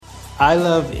I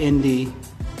love Indy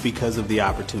because of the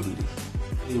opportunity.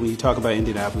 When you talk about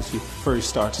Indianapolis, you first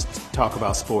start to talk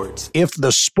about sports. If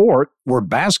the sport were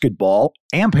basketball,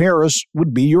 Amp Harris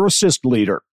would be your assist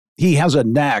leader. He has a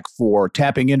knack for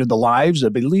tapping into the lives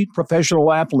of elite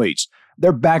professional athletes,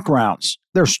 their backgrounds,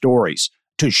 their stories,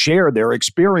 to share their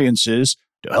experiences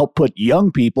to help put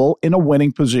young people in a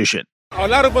winning position. A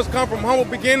lot of us come from humble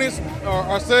beginnings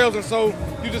ourselves, and so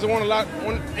you just want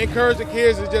to encourage the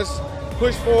kids to just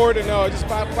push forward and just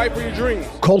fight for your dreams.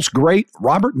 Colts great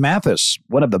Robert Mathis,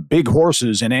 one of the big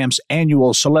horses in AMP's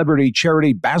annual celebrity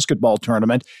charity basketball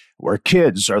tournament, where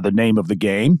kids are the name of the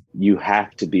game. You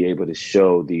have to be able to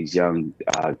show these young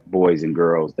boys and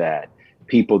girls that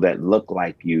people that look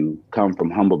like you come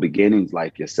from humble beginnings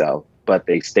like yourself, but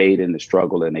they stayed in the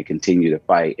struggle and they continue to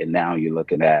fight. And now you're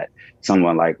looking at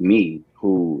someone like me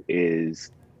who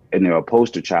is, a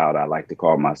poster child, I like to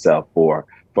call myself, for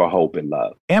hope and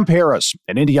love. Amp Harris,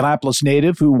 an Indianapolis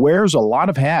native who wears a lot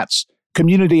of hats,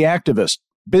 community activist,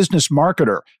 business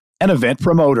marketer, and event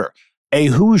promoter, a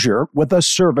Hoosier with a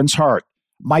servant's heart.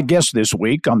 My guest this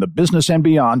week on the Business and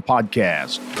Beyond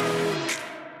podcast.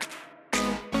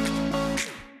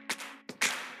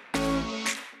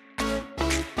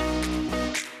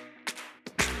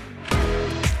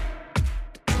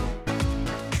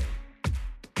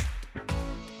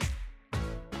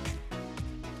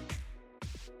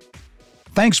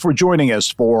 Thanks for joining us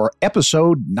for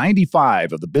episode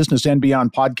 95 of the Business and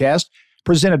Beyond podcast,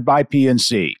 presented by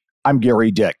PNC. I'm Gary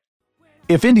Dick.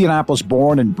 If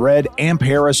Indianapolis-born and bred Amp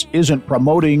Harris isn't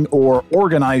promoting or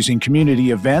organizing community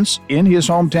events in his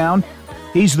hometown,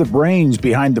 he's the brains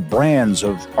behind the brands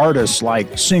of artists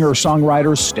like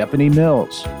singer-songwriter Stephanie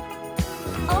Mills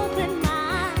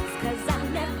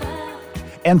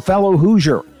and fellow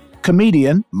Hoosier,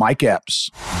 comedian Mike Epps.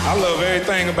 I love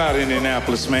everything about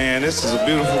Indianapolis, man. This is a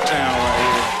beautiful town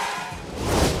right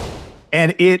here.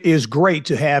 And it is great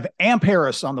to have Amp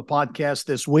Harris on the podcast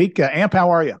this week. Amp, how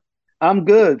are you? I'm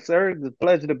good, sir. It's a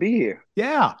pleasure to be here.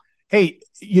 Yeah. Hey,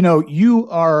 you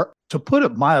are, to put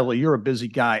it mildly, you're a busy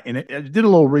guy. And I did a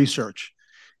little research.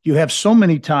 You have so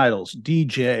many titles: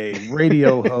 DJ,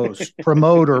 radio host,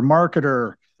 promoter,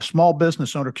 marketer, small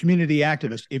business owner, community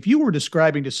activist. If you were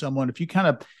describing to someone,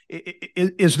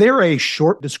 is there a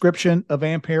short description of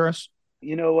Amp Harris?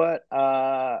 You know what?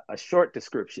 A short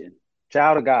description: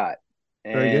 child of God.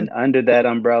 And under that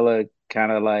umbrella,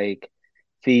 kind of like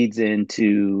feeds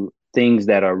into things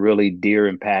that are really dear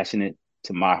and passionate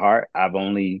to my heart. I've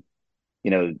only,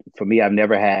 for me, I've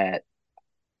never had,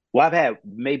 I've had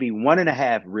maybe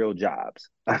 1.5 real jobs.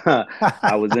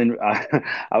 I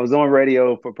was on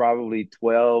radio for probably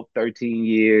 12, 13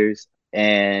 years,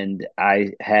 and I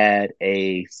had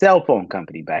a cell phone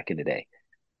company back in the day.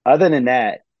 Other than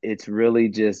that, it's really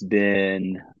just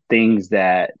been things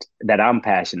that I'm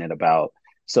passionate about.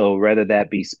 So whether that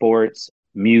be sports,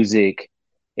 music,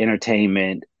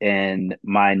 entertainment, and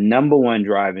my number one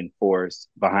driving force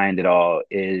behind it all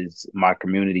is my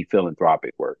community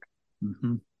philanthropic work.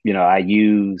 Mm-hmm. I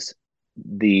use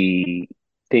the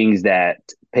things that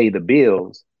pay the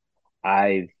bills.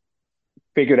 I've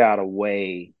figured out a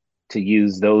way to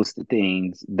use those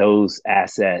things, those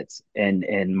assets,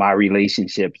 and my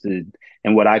relationships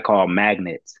and what I call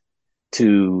magnets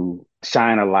to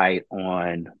shine a light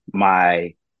on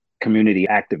my community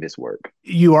activist work.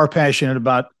 You are passionate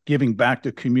about giving back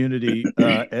to community.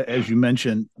 As you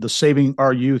mentioned, the Saving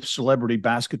Our Youth celebrity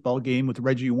basketball game with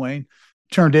Reggie Wayne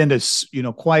turned into,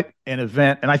 quite an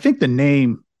event. And I think the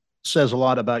name says a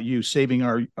lot about you, Saving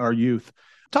Our Youth.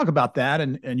 Talk about that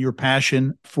and your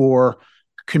passion for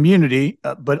community,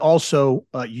 but also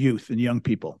youth and young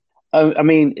people. And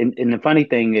the funny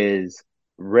thing is,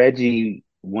 Reggie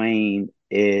Wayne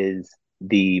is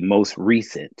the most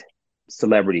recent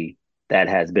celebrity that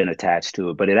has been attached to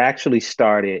it, but it actually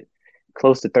started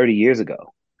close to 30 years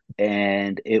ago.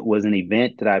 And it was an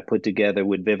event that I put together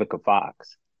with Vivica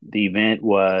Fox. The event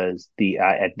was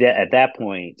at that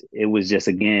point, it was just,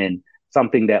 again,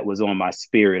 something that was on my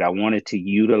spirit. I wanted to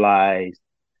utilize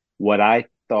what I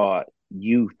thought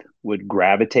youth would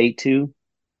gravitate to.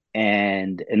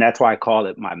 And that's why I call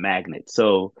it my magnet.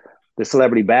 So the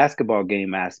celebrity basketball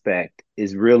game aspect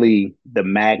is really the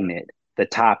magnet, the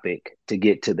topic to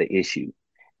get to the issue.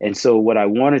 And so what I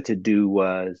wanted to do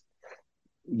was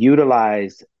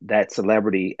utilize that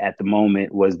celebrity. At the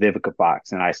moment was Vivica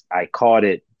Fox. And I called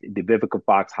it the Vivica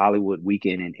Fox Hollywood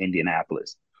Weekend in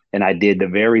Indianapolis. And I did the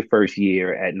very first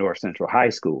year at North Central High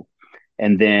School.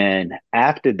 And then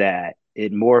after that,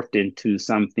 it morphed into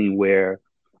something where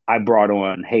I brought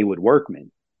on Haywood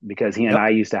Workman, because he and I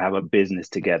used to have a business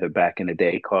together back in the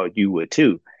day called You Would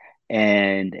Too.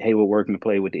 and Haywood working to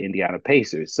play with the Indiana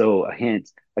Pacers. So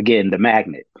hence, again, the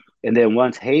magnet. And then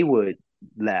once Haywood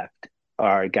left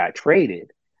or got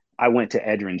traded, I went to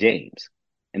Edgerrin James.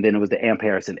 And then it was the Amp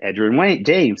Harrison, Edgerrin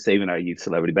James saving our youth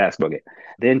celebrity basketball game.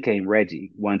 Then came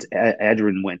Reggie once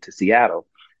Edgerrin went to Seattle.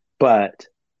 But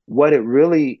what it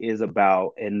really is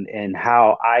about and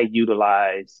how I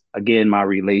utilize, again, my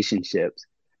relationships,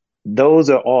 those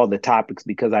are all the topics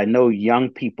because I know young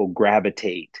people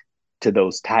gravitate to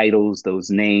those titles, those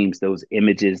names, those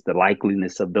images, the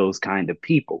likeliness of those kind of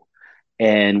people.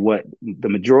 And what the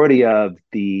majority of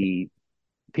the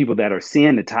people that are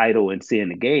seeing the title and seeing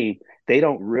the game, they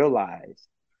don't realize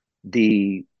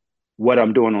what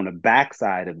I'm doing on the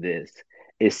backside of this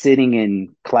is sitting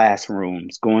in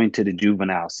classrooms, going to the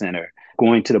juvenile center,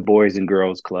 going to the Boys and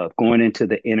Girls Club, going into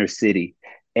the inner city,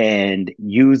 and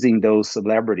using those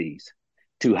celebrities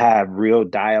to have real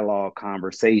dialogue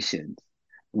conversations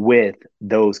with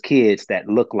those kids that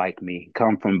look like me,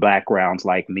 come from backgrounds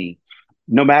like me.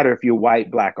 No matter if you're white,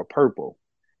 black, or purple,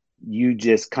 you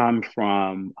just come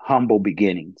from humble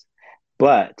beginnings.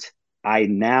 But I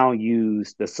now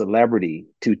use the celebrity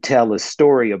to tell a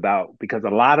story about, because a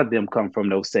lot of them come from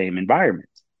those same environments.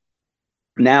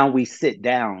 Now we sit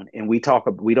down and we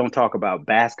don't talk about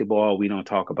basketball. We don't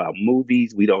talk about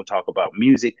movies. We don't talk about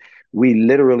music. We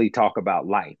literally talk about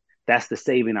life. That's the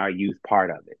saving our youth part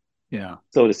of it. Yeah.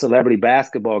 So the celebrity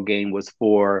basketball game was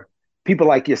for people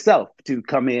like yourself to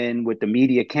come in with the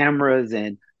media cameras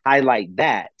and highlight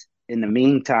that. In the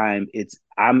meantime,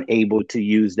 I'm able to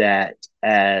use that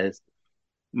as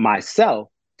myself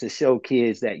to show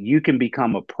kids that you can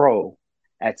become a pro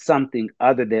at something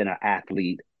other than an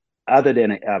athlete, other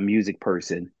than a music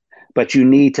person. But you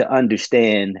need to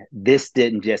understand this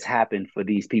didn't just happen for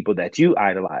these people that you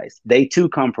idolize. They too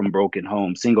come from broken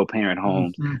homes, single parent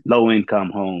homes, low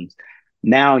income homes.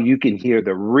 Now you can hear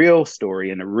the real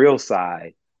story and the real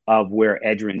side of where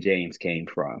Edgerrin James came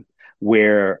from,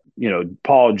 where,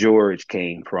 Paul George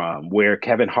came from, where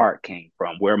Kevin Hart came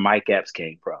from, where Mike Epps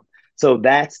came from. So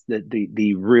that's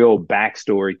the real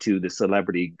backstory to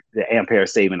the Ampere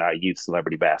Saving Our Youth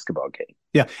celebrity basketball game.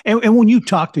 Yeah. And when you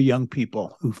talk to young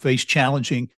people who face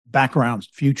challenging backgrounds,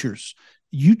 futures,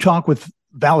 you talk with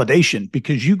validation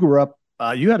because you grew up,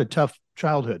 you had a tough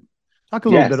childhood. Talk a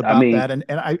little bit about that.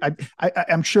 And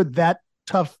I'm sure that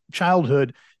tough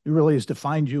childhood really has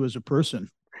defined you as a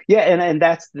person. Yeah, and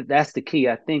that's the key.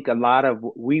 I think a lot of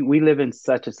we live in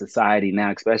such a society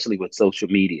now, especially with social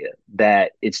media,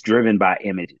 that it's driven by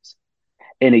images.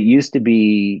 And it used to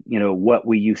be, what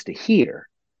we used to hear,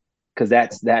 because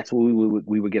that's where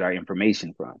we would get our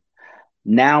information from.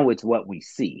 Now it's what we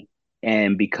see.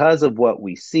 And because of what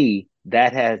we see,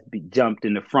 that has jumped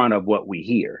in the front of what we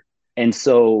hear. And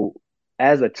so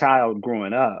as a child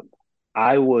growing up,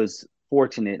 I was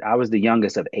fortunate. I was the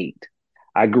youngest of 8.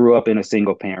 I grew up in a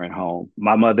single parent home.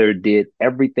 My mother did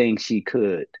everything she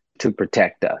could to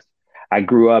protect us. I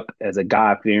grew up as a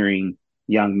God-fearing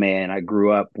young man. I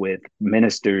grew up with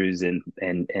ministers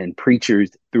and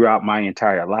preachers throughout my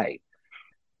entire life.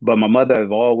 But my mother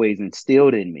have always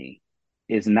instilled in me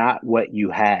is not what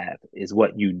you have, is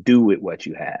what you do with what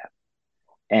you have.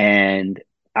 And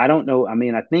I don't know. I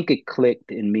mean, I think it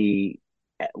clicked in me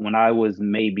when I was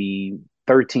maybe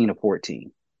 13 or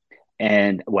 14.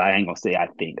 And well, I ain't gonna say I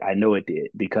think, I know it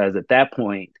did, because at that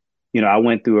point, I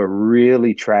went through a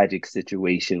really tragic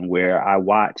situation where I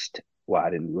watched, well,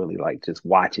 I didn't really just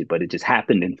watch it, but it just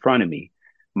happened in front of me.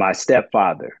 My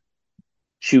stepfather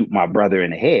shoot my brother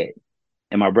in the head,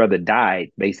 and my brother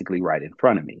died basically right in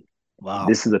front of me. Wow.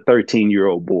 This is a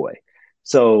 13-year-old boy.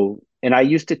 So, and I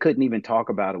used to couldn't even talk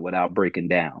about it without breaking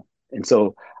down. And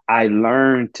so I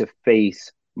learned to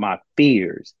face my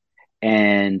fears.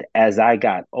 And as I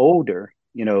got older,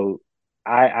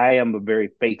 I am a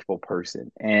very faithful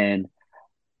person. And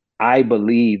I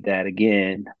believe that,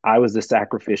 again, I was the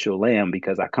sacrificial lamb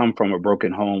because I come from a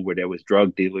broken home where there was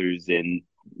drug dealers and,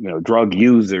 drug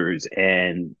users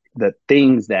and the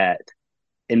things that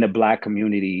in the Black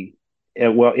community,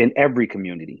 well, in every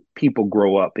community, people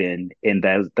grow up in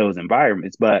those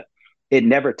environments, but it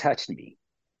never touched me.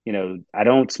 I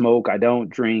don't smoke, I don't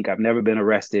drink, I've never been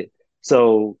arrested.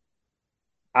 So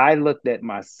I looked at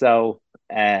myself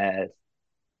as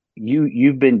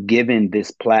you've been given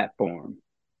this platform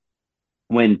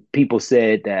when people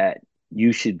said that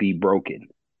you should be broken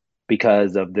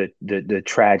because of the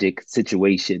tragic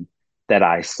situation that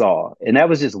I saw. And that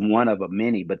was just one of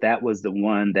many, but that was the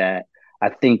one that I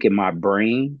think in my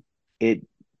brain, it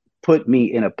put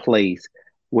me in a place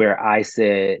where I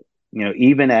said,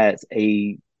 even as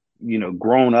a,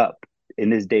 grown up in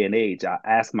this day and age, I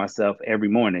ask myself every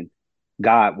morning,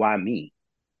 God, why me?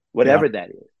 whatever that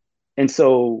is. And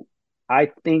so I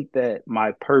think that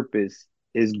my purpose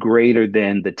is greater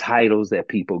than the titles that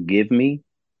people give me.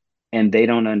 And they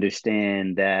don't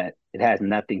understand that it has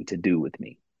nothing to do with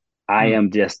me. I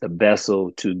am just a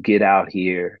vessel to get out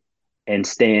here and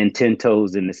stand 10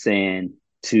 toes in the sand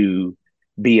to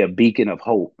be a beacon of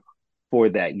hope for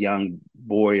that young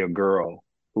boy or girl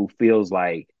who feels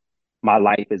like my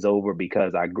life is over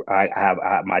because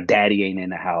my daddy ain't in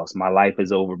the house. My life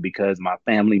is over because my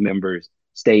family members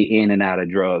stay in and out of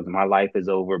drugs. My life is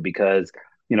over because,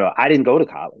 I didn't go to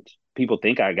college. People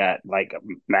think I got like a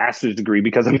master's degree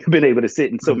because I've been able to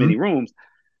sit in so many rooms.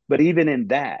 But even in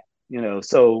that,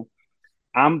 so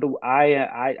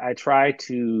I try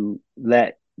to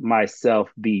let myself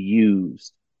be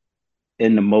used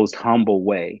in the most humble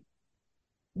way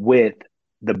with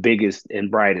the biggest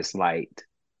and brightest light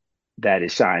that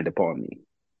is shined upon me.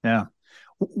 Yeah.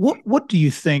 What do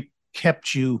you think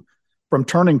kept you from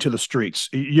turning to the streets?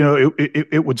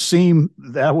 It would seem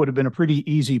that would have been a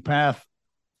pretty easy path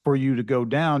for you to go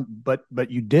down, but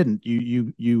you didn't.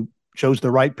 You chose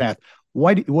the right path.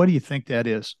 Why do you think that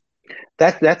is?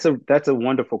 That's a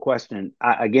wonderful question.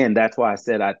 Again, that's why I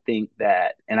said I think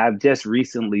that, and I've just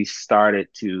recently started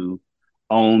to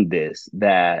own this,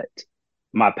 that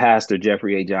my pastor,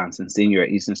 Jeffrey A. Johnson, senior at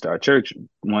Eastern Star Church,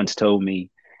 once told me,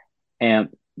 "And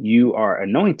you are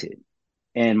anointed."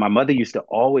 And my mother used to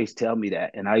always tell me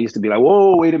that. And I used to be like,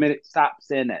 whoa, wait a minute, stop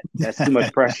saying that. That's too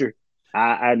much pressure.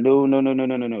 I no.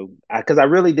 Because I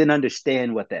really didn't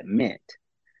understand what that meant.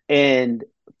 And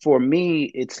for me,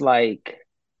 it's like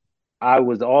I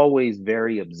was always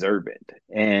very observant.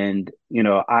 And,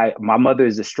 my mother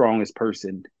is the strongest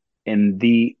person in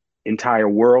the entire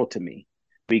world to me,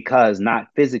 because not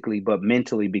physically, but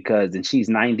mentally, and she's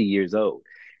 90 years old,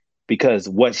 because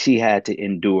what she had to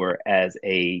endure as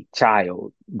a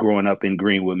child growing up in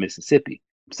Greenwood, Mississippi,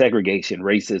 segregation,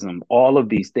 racism, all of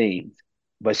these things.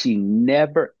 But she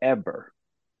never, ever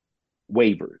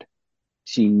wavered.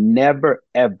 She never,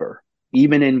 ever,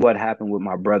 even in what happened with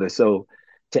my brother. So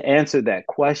to answer that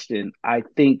question, I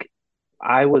think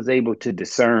I was able to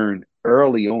discern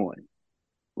early on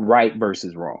right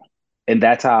versus wrong. And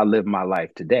that's how I live my life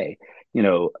today.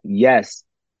 Yes,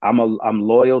 I'm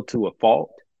loyal to a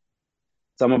fault.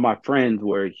 Some of my friends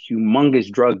were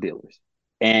humongous drug dealers,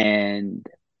 and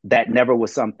that never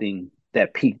was something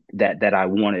that peaked that I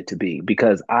wanted to be,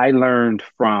 because I learned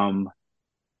from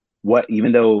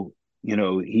even though,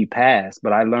 he passed,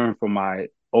 but I learned from my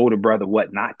older brother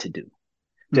what not to do.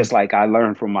 Just like I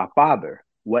learned from my father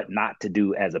what not to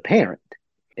do as a parent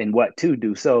and what to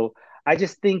do. So I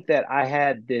just think that I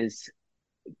had this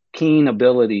keen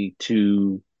ability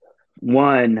to,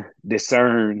 one,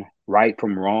 discern right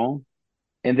from wrong.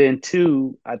 And then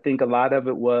two, I think a lot of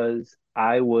it was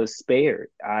I was spared.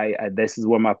 This is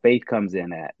where my faith comes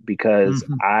in at, because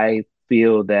I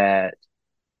feel that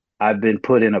I've been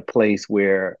put in a place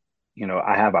where,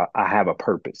 I have a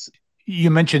purpose.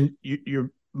 You mentioned your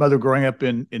mother growing up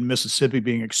in Mississippi,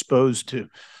 being exposed to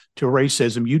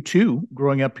racism. You too,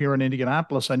 growing up here in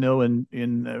Indianapolis, I know in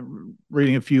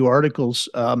reading a few articles,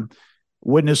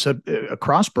 witness a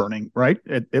cross burning, right?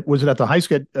 Was it at the high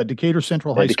school, at Decatur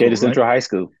Central High School? Decatur Central High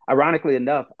School. Ironically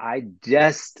enough, and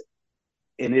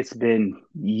it's been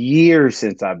years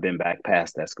since I've been back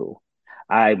past that school.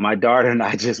 My daughter and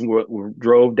I just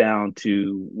drove down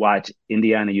to watch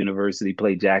Indiana University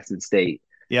play Jackson State.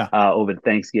 Over the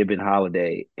Thanksgiving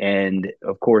holiday. And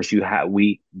of course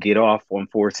we get off on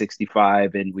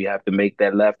 465 and we have to make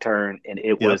that left turn. And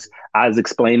I was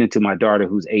explaining to my daughter,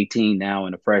 who's 18 now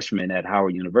and a freshman at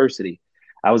Howard University,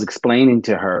 I was explaining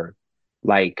to her,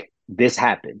 like, this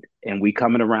happened. And we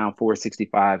coming around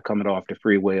 465, coming off the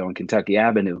freeway on Kentucky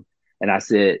Avenue. And I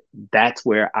said, that's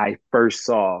where I first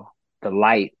saw the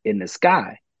light in the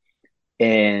sky.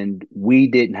 And we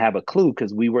didn't have a clue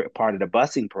because we were part of the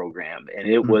busing program, and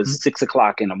it was 6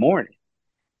 o'clock in the morning.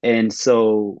 And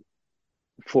so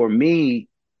for me,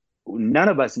 none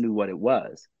of us knew what it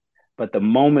was. But the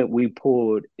moment we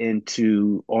pulled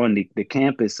on the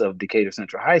campus of Decatur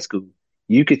Central High School,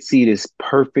 you could see this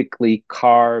perfectly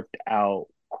carved out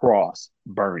cross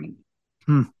burning.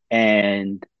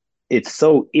 And it's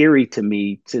so eerie to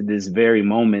me to this very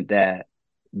moment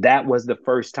that was the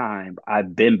first time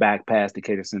I've been back past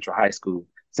Decatur Central High School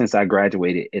since I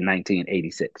graduated in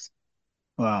 1986.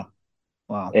 Wow.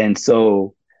 And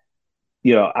so,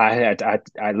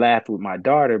 I laughed with my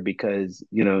daughter because,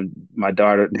 my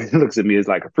daughter looks at me as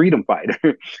like a freedom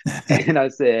fighter. And I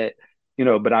said,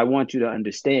 but I want you to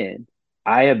understand,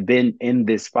 I have been in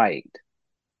this fight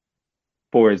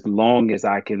for as long as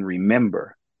I can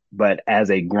remember. But as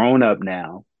a grown up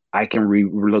now, I can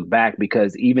look back,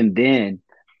 because even then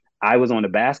I was on the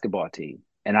basketball team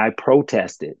and I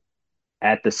protested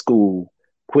at the school,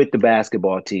 quit the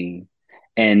basketball team,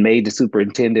 and made the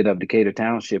superintendent of Decatur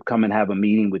Township come and have a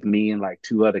meeting with me and like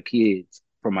 2 other kids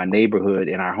from my neighborhood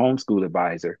and our homeschool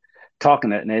advisor,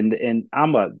 talking. And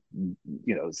I'm a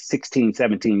 16,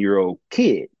 17-year-old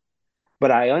kid,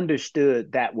 but I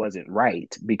understood that wasn't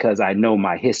right because I know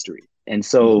my history. And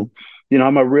so,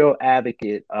 I'm a real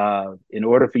advocate of, in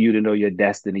order for you to know your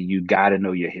destiny, you got to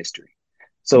know your history.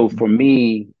 So for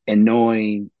me, and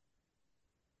knowing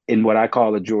in what I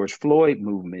call the George Floyd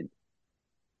movement,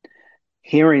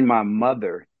 hearing my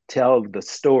mother tell the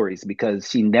stories, because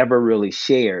she never really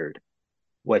shared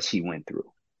what she went through.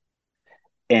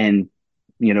 And,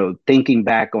 thinking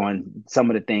back on some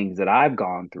of the things that I've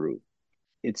gone through,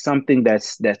 it's something that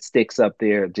sticks up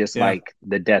there, just like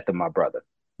the death of my brother.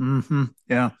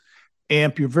 Yeah.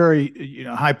 Amp, you're very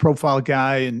high profile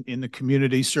guy in the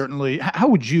community, certainly. How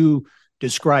would you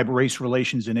describe race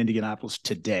relations in Indianapolis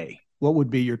today? What would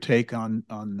be your take on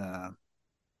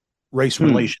race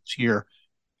relations here,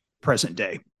 present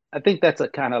day? I think that's a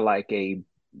kind of like I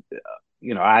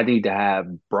need to have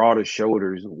broader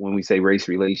shoulders when we say race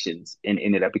relations in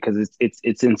it, because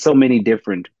it's in so many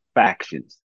different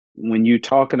factions. When you're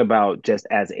talking about just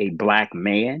as a Black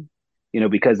man,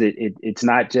 because it's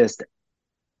not just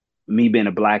me being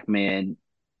a Black man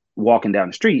walking down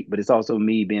the street, but it's also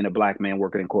me being a Black man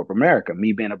working in corporate America,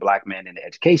 me being a Black man in the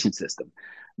education system,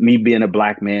 me being a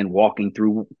Black man walking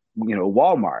through,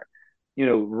 Walmart.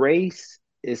 Race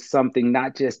is something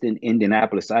not just in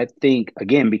Indianapolis. I think,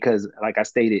 again, because like I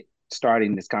stated,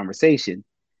 starting this conversation,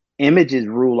 images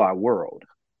rule our world.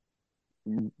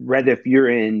 Whether if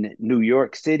you're in New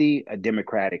York City, a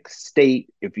Democratic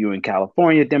state, if you're in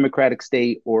California, a Democratic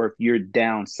state, or if you're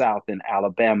down south in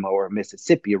Alabama or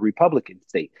Mississippi, a Republican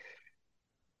state.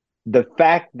 The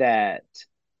fact that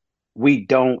we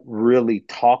don't really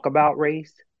talk about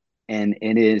race and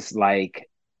it is like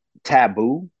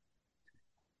taboo,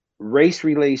 race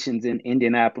relations in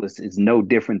Indianapolis is no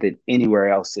different than anywhere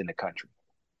else in the country.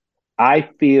 I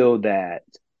feel that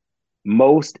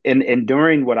and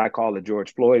during what I call the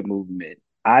George Floyd movement,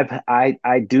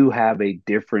 I do have a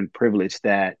different privilege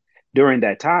that during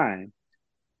that time,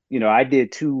 I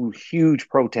did 2 huge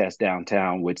protests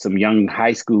downtown with some young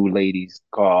high school ladies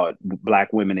called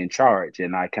Black Women in Charge,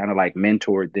 and I kind of like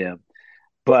mentored them.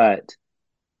 But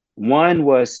one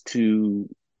was to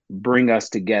bring us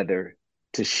together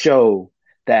to show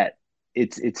that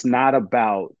it's not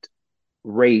about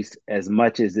race as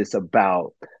much as it's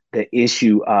about the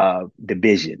issue of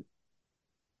division.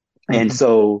 And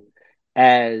so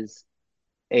as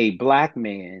a Black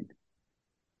man,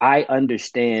 I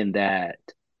understand that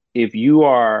if you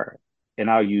are,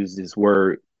 and I'll use this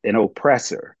word, an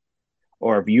oppressor,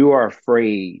 or if you are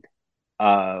afraid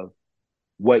of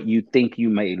what you think you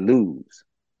may lose,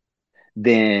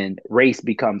 then race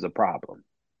becomes a problem.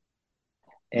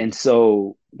 And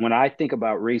so when I think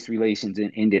about race relations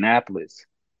in Indianapolis,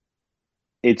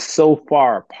 it's so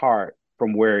far apart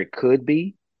from where it could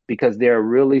be, because there are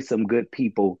really some good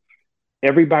people.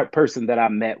 Every person that I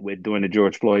met with during the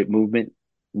George Floyd movement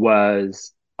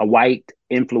was a white,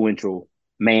 influential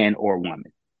man or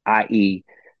woman, i.e.,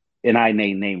 and I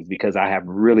name names because I have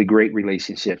really great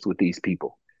relationships with these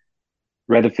people.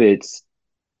 Whether it's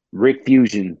Rick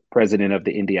Fusion, president of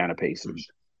the Indiana Pacers,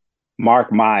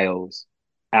 Mark Miles,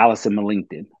 Allison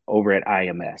Millington over at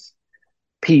IMS,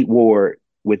 Pete Ward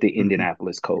with the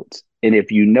Indianapolis Colts. And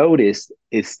if you notice,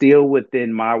 it's still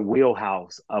within my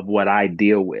wheelhouse of what I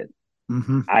deal with.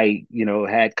 I,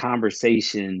 had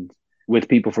conversations with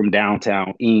people from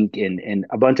Downtown Inc. and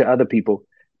a bunch of other people.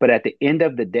 But at the end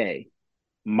of the day,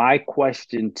 my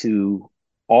question to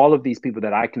all of these people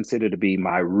that I consider to be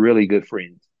my really good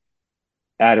friends,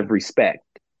 out of respect,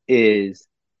 is,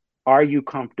 are you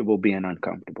comfortable being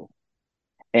uncomfortable?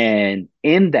 And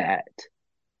in that,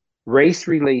 race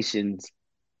relations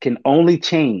can only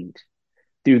change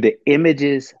through the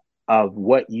images of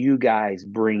what you guys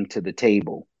bring to the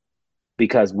table,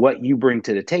 because what you bring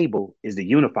to the table is the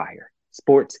unifier,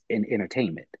 sports and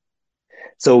entertainment.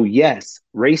 So yes,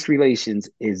 race relations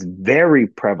is very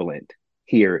prevalent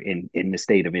here in the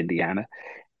state of Indiana.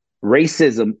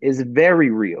 Racism is very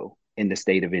real in the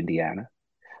state of Indiana,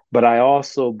 but I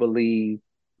also believe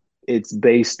it's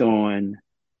based on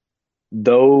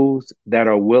those that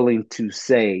are willing to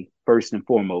say, first and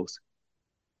foremost,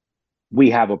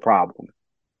 we have a problem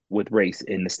with race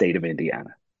in the state of Indiana.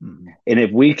 And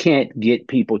if we can't get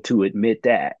people to admit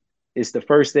that, it's the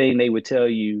first thing they would tell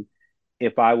you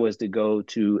if I was to go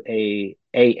to a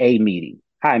AA meeting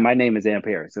hi, my name is Amp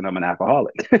Harris and I'm an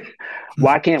alcoholic?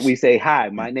 Why can't we say, hi,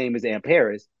 my name is Amp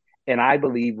Harris and I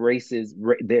believe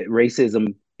that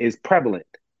racism is prevalent?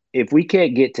 If we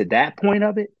can't get to that point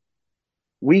of it,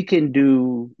 we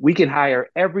can hire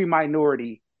every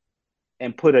minority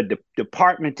and put a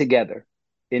department together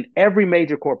in every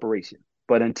major corporation.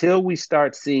 But until we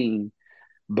start seeing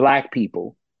Black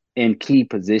people in key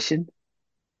positions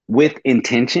with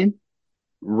intention,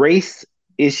 race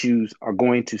issues are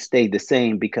going to stay the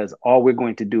same because all we're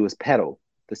going to do is peddle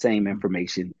the same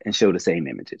information and show the same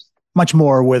images. Much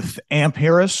more with Amp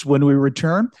Harris when we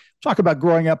return. Talk about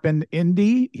growing up in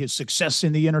Indy, his success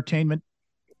in the entertainment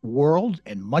world,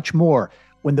 and much more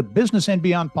when the Business and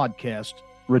Beyond podcast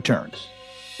returns.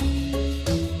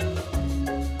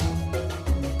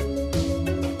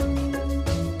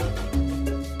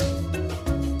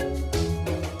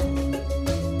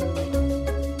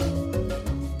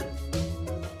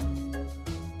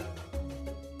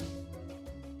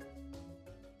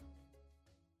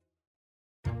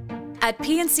 At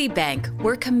PNC Bank,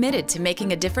 we're committed to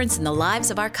making a difference in the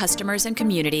lives of our customers and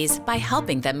communities by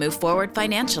helping them move forward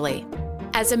financially.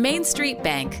 As a Main Street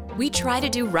bank, we try to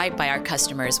do right by our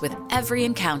customers with every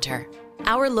encounter.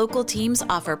 Our local teams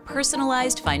offer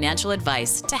personalized financial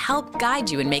advice to help guide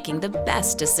you in making the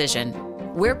best decision.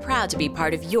 We're proud to be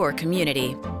part of your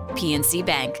community. PNC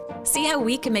Bank. See how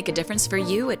we can make a difference for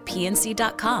you at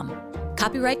pnc.com.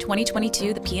 Copyright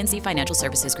 2022, the PNC Financial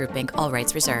Services Group, Inc., all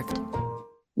rights reserved.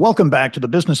 Welcome back to the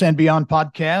Business and Beyond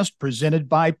podcast presented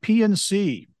by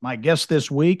PNC. My guest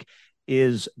this week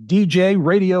is DJ,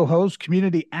 radio host,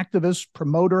 community activist,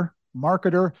 promoter,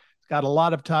 marketer. Got a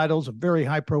lot of titles, a very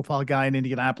high-profile guy in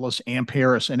Indianapolis, Amp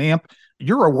Harris. And Amp,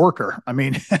 you're a worker. I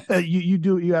mean,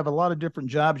 you have a lot of different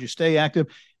jobs. You stay active.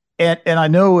 And I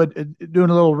know doing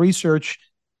a little research,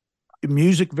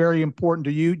 music very important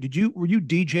to you. Were you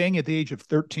DJing at the age of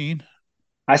 13?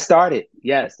 I started,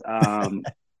 yes.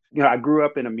 I grew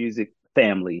up in a music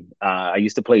family. I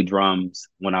used to play drums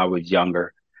when I was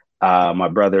younger. My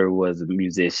brother was a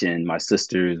musician. My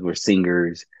sisters were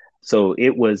singers. So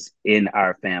it was in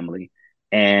our family.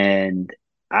 And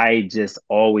I just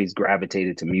always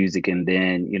gravitated to music. And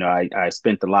then, I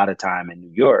spent a lot of time in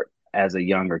New York as a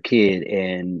younger kid.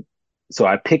 And so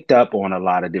I picked up on a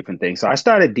lot of different things. So I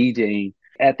started DJing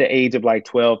at the age of like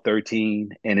 12, 13.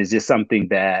 And it's just something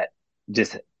that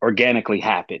just organically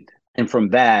happened. And from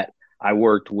that, I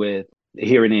worked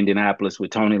here in Indianapolis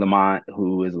with Tony Lamont,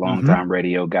 who is a longtime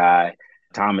radio guy,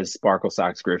 Thomas Sparkle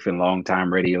Sox Griffin,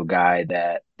 longtime radio guy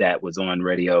that was on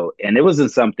radio. And it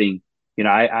wasn't something,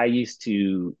 I used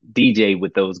to DJ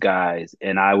with those guys,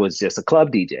 and I was just a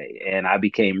club DJ. And I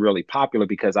became really popular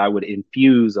because I would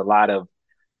infuse a lot of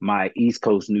my East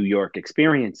Coast New York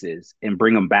experiences and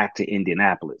bring them back to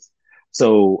Indianapolis.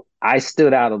 So I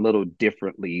stood out a little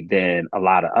differently than a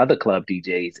lot of other club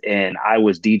DJs. And I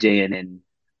was DJing in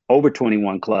over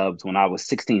 21 clubs when I was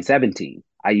 16, 17.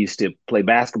 I used to play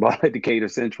basketball at Decatur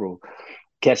Central,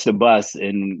 catch the bus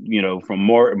and, from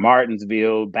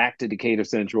Martinsville back to Decatur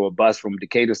Central, a bus from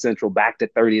Decatur Central back to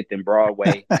 30th and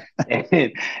Broadway.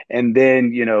 and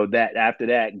then, that after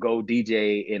that, go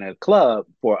DJ in a club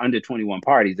for under 21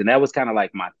 parties. And that was kind of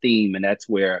like my theme. And that's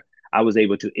where I was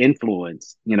able to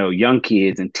influence, young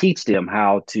kids and teach them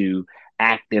how to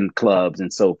act in clubs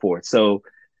and so forth. So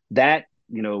that,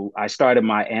 I started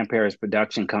my Amp Harris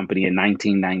production company in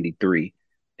 1993.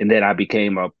 And then I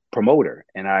became a promoter,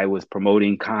 and I was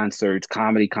promoting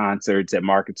comedy concerts at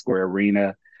Market Square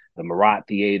Arena, the Murat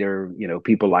Theater,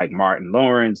 people like Martin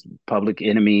Lawrence, Public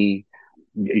Enemy,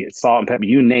 Salt and Pepper,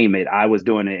 you name it. I was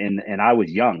doing it. And I was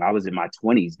young. I was in my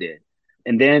 20s then.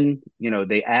 And then,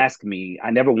 they asked me, I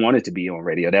never wanted to be on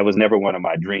radio. That was never one of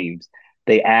my dreams.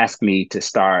 They asked me to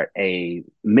start a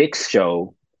mix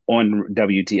show on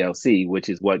WTLC, which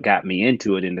is what got me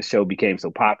into it. And the show became so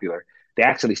popular. They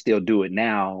actually still do it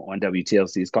now on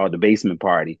WTLC. It's called The Basement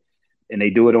Party. And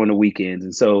they do it on the weekends.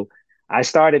 And so I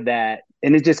started that.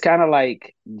 And it just kind of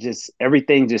like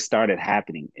everything just started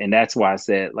happening. And that's why I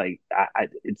said,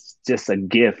 it's just a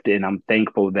gift. And I'm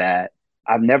thankful that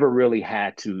I've never really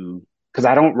had to, because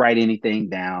I don't write anything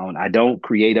down. I don't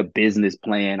create a business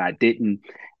plan. I didn't.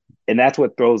 And that's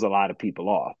what throws a lot of people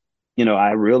off.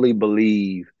 I really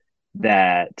believe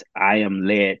that I am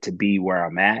led to be where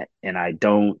I'm at. And I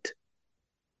don't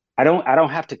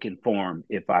have to conform,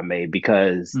 if I may,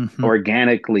 because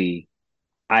organically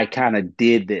I kind of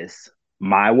did this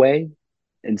my way.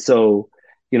 And so,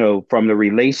 from the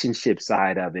relationship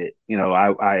side of it,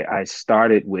 I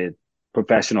started with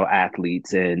professional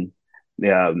athletes and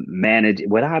I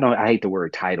hate the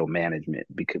word title management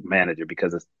because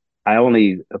I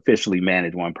only officially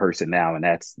manage one person now, and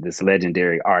that's this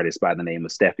legendary artist by the name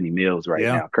of Stephanie Mills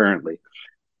now, currently.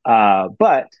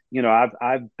 But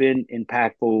I've been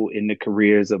impactful in the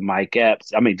careers of Mike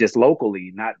Epps. I mean, just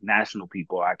locally, not national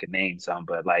people. I could name some,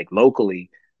 but like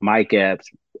locally, Mike Epps,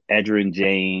 Edgerrin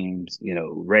James,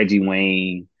 Reggie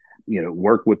Wayne,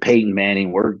 work with Peyton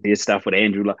Manning, did stuff with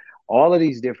Andrew Luck. All of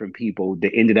these different people, the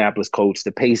Indianapolis Colts,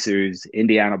 the Pacers,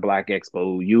 Indiana Black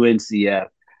Expo, UNCF,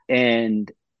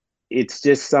 and it's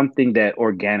just something that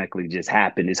organically just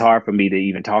happened. It's hard for me to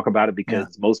even talk about it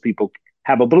because most people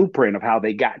have a blueprint of how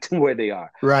they got to where they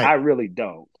are. Right. I really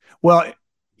don't. Well,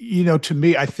 to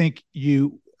me, I think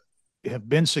you have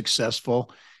been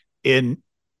successful in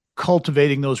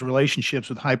cultivating those relationships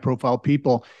with high profile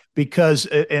people because,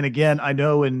 and again, I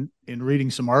know in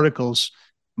reading some articles,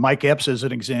 Mike Epps, as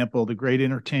an example, the great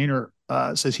entertainer,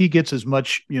 says he gets as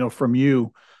much, from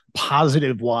you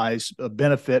positive wise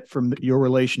benefit from your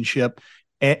relationship.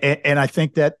 And I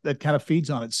think that kind of feeds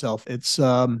on itself. It's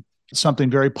something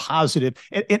very positive.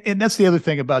 And that's the other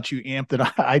thing about you, Amp,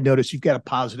 that I noticed. You've got a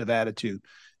positive attitude,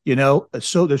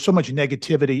 so there's so much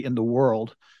negativity in the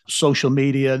world, social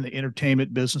media and the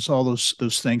entertainment business, all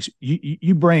those things.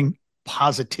 You bring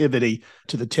positivity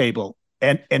to the table,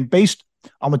 and based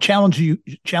on the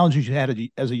challenges you had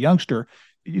as a youngster,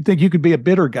 you think you could be a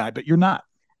bitter guy, but you're not.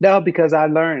 No, because I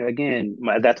learned, again,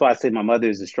 that's why I say my mother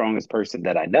is the strongest person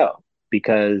that I know,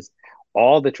 because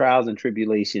all the trials and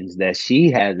tribulations that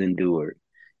she has endured,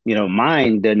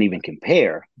 mine doesn't even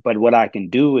compare. But what I can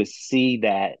do is see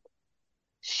that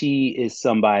she is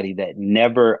somebody that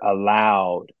never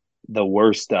allowed the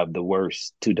worst of the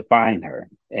worst to define her.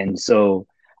 And so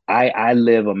I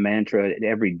live a mantra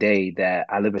every day that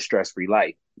I live a stress-free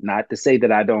life. Not to say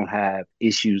that I don't have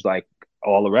issues like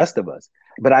all the rest of us,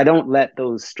 but I don't let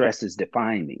those stresses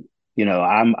define me.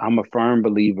 I'm a firm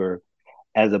believer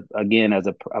as a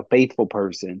faithful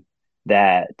person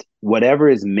that whatever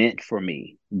is meant for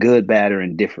me, good, bad, or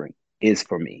indifferent, is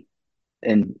for me.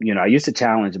 And, I used to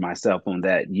challenge myself on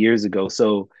that years ago.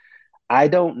 So I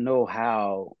don't know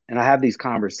how, and I have these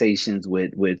conversations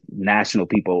with national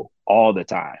people all the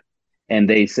time. And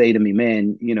they say to me,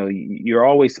 man, you're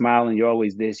always smiling, you're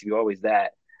always this, you're always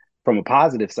that. From a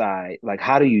positive side, like,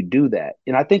 how do you do that?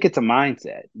 And I think it's a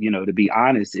mindset, to be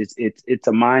honest, it's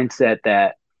a mindset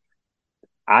that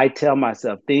I tell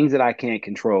myself things that I can't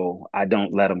control, I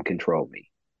don't let them control me.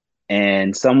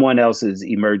 And someone else's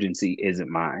emergency isn't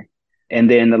mine. And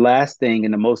then the last thing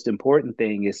and the most important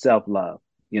thing is self-love.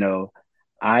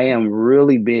 I am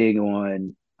really big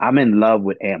on, I'm in love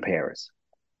with Amp Harris.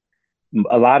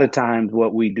 A lot of times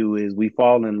what we do is we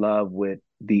fall in love with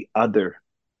the other,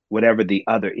 whatever the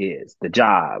other is, the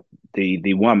job,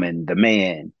 the woman, the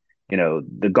man,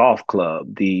 the golf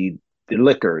club, the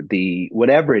liquor, the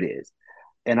whatever it is.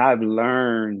 And I've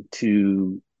learned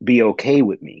to be okay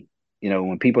with me.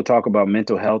 When people talk about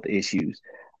mental health issues,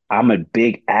 I'm a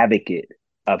big advocate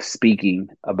of speaking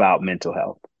about mental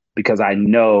health because I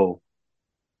know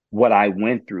what I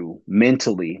went through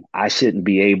mentally. I shouldn't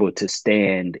be able to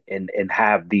stand and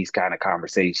have these kind of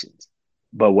conversations.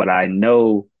 But what I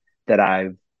know that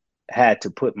I've had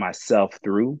to put myself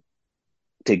through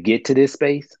to get to this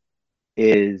space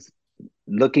is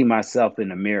looking myself in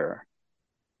the mirror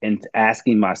and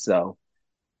asking myself,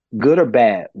 good or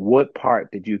bad, what part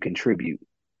did you contribute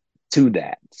to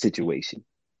that situation?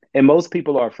 And most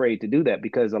people are afraid to do that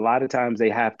because a lot of times they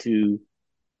have to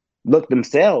look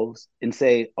themselves and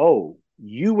say, oh,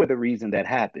 you were the reason that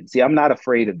happened. See, I'm not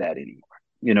afraid of that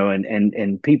anymore.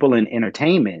 And people in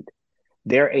entertainment,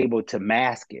 they're able to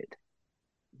mask it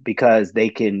because they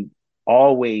can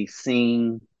always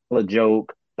sing a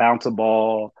joke, bounce a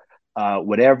ball,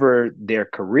 whatever their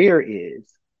career is,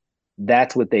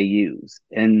 that's what they use.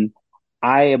 And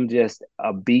I am just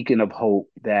a beacon of hope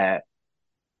that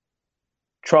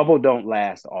trouble don't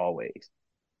last always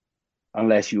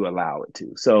unless you allow it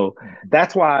to. So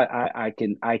that's why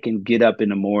I can get up in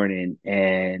the morning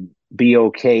and be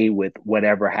okay with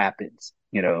whatever happens.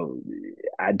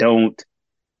 I don't,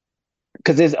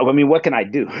 because what can I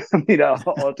do?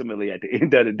 Ultimately at the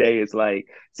end of the day, it's like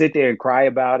sit there and cry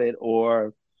about it,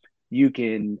 or you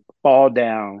can fall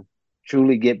down,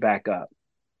 truly get back up.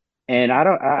 And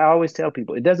I always tell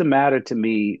people, it doesn't matter to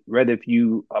me whether if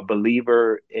you a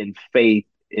believer in faith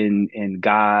in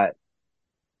God,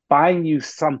 find you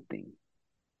something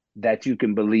that you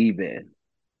can believe in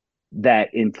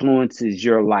that influences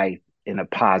your life in a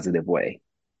positive way.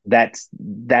 That's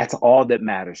all that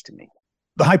matters to me.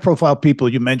 The high profile people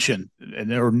you mentioned,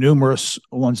 and there are numerous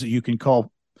ones that you can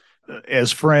call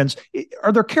as friends.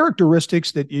 Are there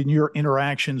characteristics that in your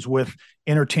interactions with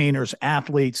entertainers,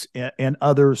 athletes, and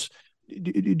others,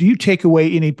 do you take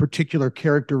away any particular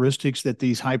characteristics that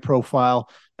these high profile,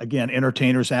 again,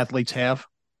 entertainers, athletes have?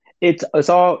 It's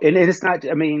all, and it's not,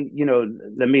 I mean,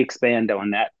 let me expand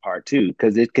on that part too,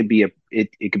 because it could be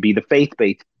it could be the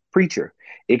faith-based preacher.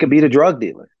 It could be the drug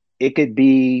dealer. It could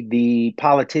be the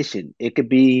politician. It could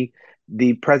be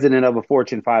the president of a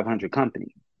Fortune 500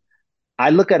 company.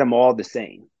 I look at them all the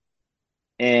same.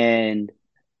 And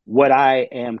what I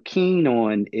am keen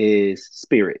on is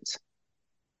spirits.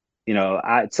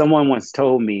 Someone once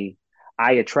told me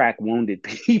I attract wounded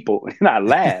people, and I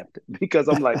laughed because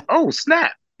I'm like, oh,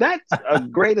 snap. That's a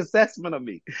great assessment of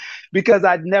me, because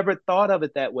I'd never thought of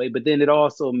it that way. But then it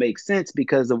also makes sense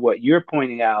because of what you're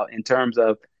pointing out in terms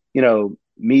of,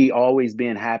 me always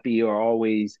being happy or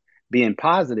always being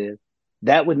positive.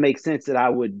 That would make sense that I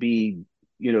would be,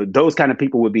 those kind of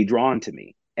people would be drawn to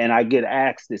me. And I get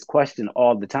asked this question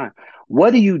all the time. What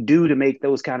do you do to make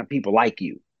those kind of people like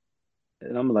you?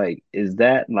 And I'm like, is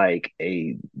that like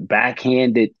a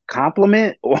backhanded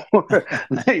compliment? Or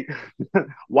like,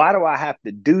 why do I have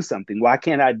to do something? Why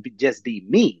can't I just be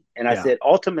me? And I said,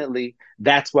 ultimately,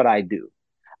 that's what I do.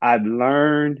 I've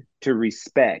learned to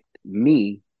respect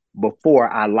me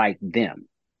before I like them.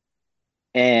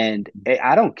 And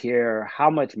I don't care how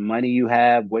much money you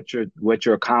have, what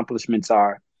your accomplishments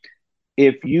are.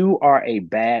 If you are a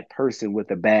bad person with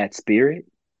a bad spirit,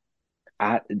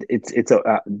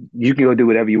 you can go do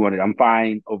whatever you want. I'm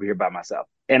fine over here by myself.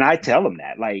 And I tell them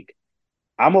that, like,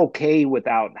 I'm okay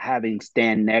without having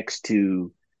stand next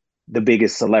to the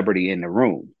biggest celebrity in the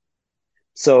room.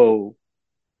 So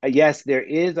yes, there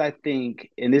is, I think,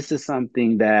 and this is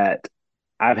something that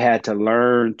I've had to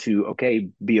learn to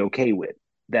be okay with,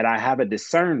 that I have a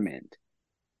discernment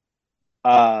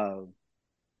of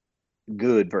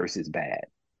good versus bad.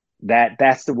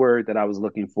 That's the word that I was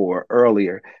looking for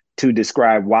earlier to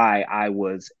describe why I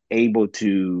was able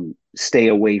to stay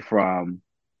away from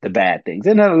the bad things.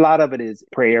 And a lot of it is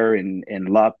prayer and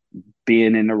luck.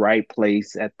 Being in the right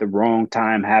place at the wrong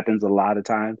time happens a lot of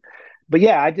times. But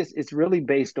yeah, it's really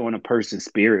based on a person's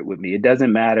spirit with me. It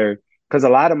doesn't matter, because a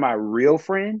lot of my real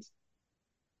friends,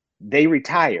 they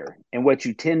retire. And what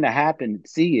you tend to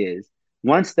see is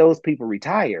once those people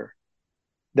retire,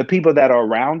 the people that are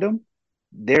around them,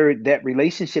 that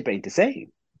relationship ain't the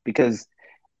same, because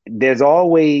there's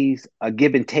always a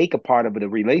give and take a part of the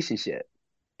relationship.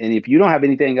 And if you don't have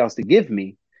anything else to give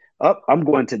me, I'm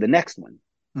going to the next one.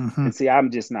 Mm-hmm. And see,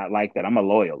 I'm just not like that. I'm a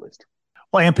loyalist.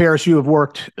 Well, Ann Paris, you have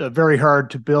worked very hard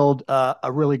to build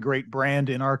a really great brand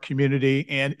in our community.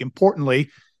 And importantly,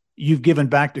 you've given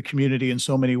back to community in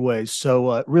so many ways.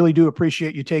 So really do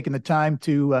appreciate you taking the time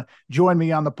to join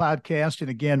me on the podcast. And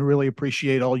again, really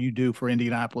appreciate all you do for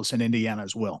Indianapolis and Indiana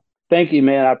as well. Thank you,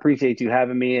 man. I appreciate you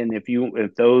having me. And if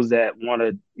those that want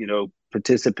to,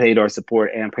 participate or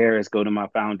support Ann Paris, go to my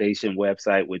foundation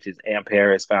website, which is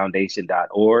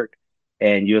annparisfoundation.org.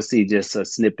 And you'll see just a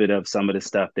snippet of some of the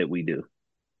stuff that we do.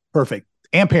 Perfect.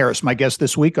 Ann Paris, my guest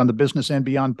this week on the Business and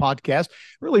Beyond podcast.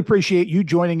 Really appreciate you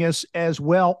joining us as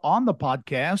well on the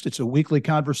podcast. It's a weekly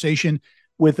conversation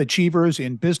with achievers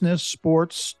in business,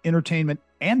 sports, entertainment,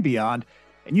 and beyond.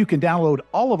 And you can download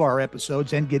all of our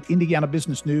episodes and get Indiana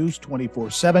business news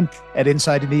 24/7 at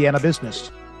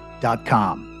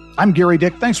InsideIndianaBusiness.com. I'm Gary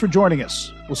Dick. Thanks for joining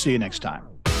us. We'll see you next time.